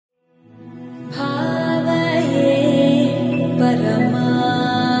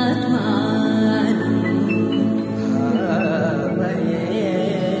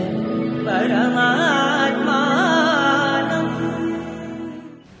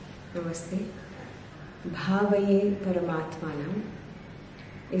Namaste. Bhavaye Paramatmanam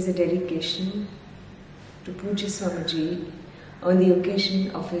is a dedication to Pujya Swamiji on the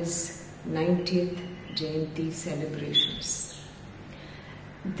occasion of his 90th Jayanti celebrations.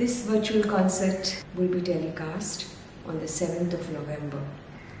 This virtual concert will be telecast on the 7th of November.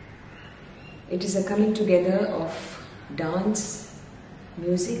 It is a coming together of dance,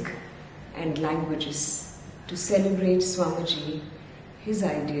 music and languages to celebrate Swamiji, his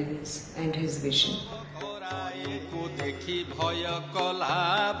ideals and his vision.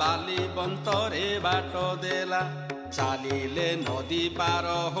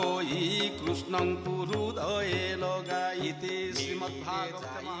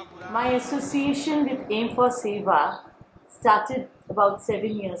 My association with Aim for Seva started about 7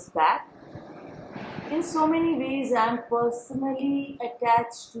 years back. In so many ways, I am personally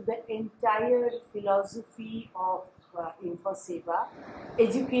attached to the entire philosophy of Aim for Seva,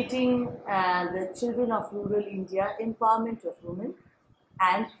 educating the children of rural India, empowerment of women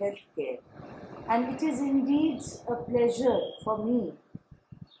and healthcare. And it is indeed a pleasure for me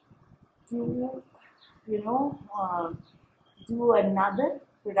to, do another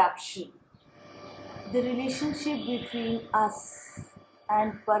production. The relationship between us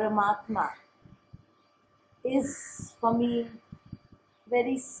and Paramatma is for me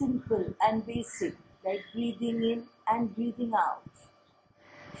very simple and basic, like breathing in and breathing out.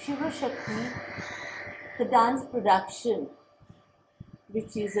 Shiva Shakti, the dance production,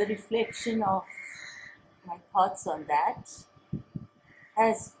 which is a reflection of my thoughts on that,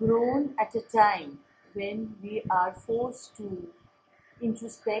 has grown at a time when we are forced to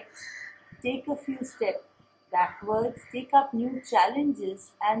introspect, take a few steps backwards, take up new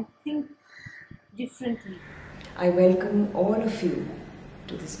challenges and think differently. I welcome all of you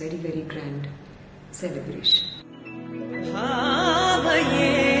to this very, very grand celebration.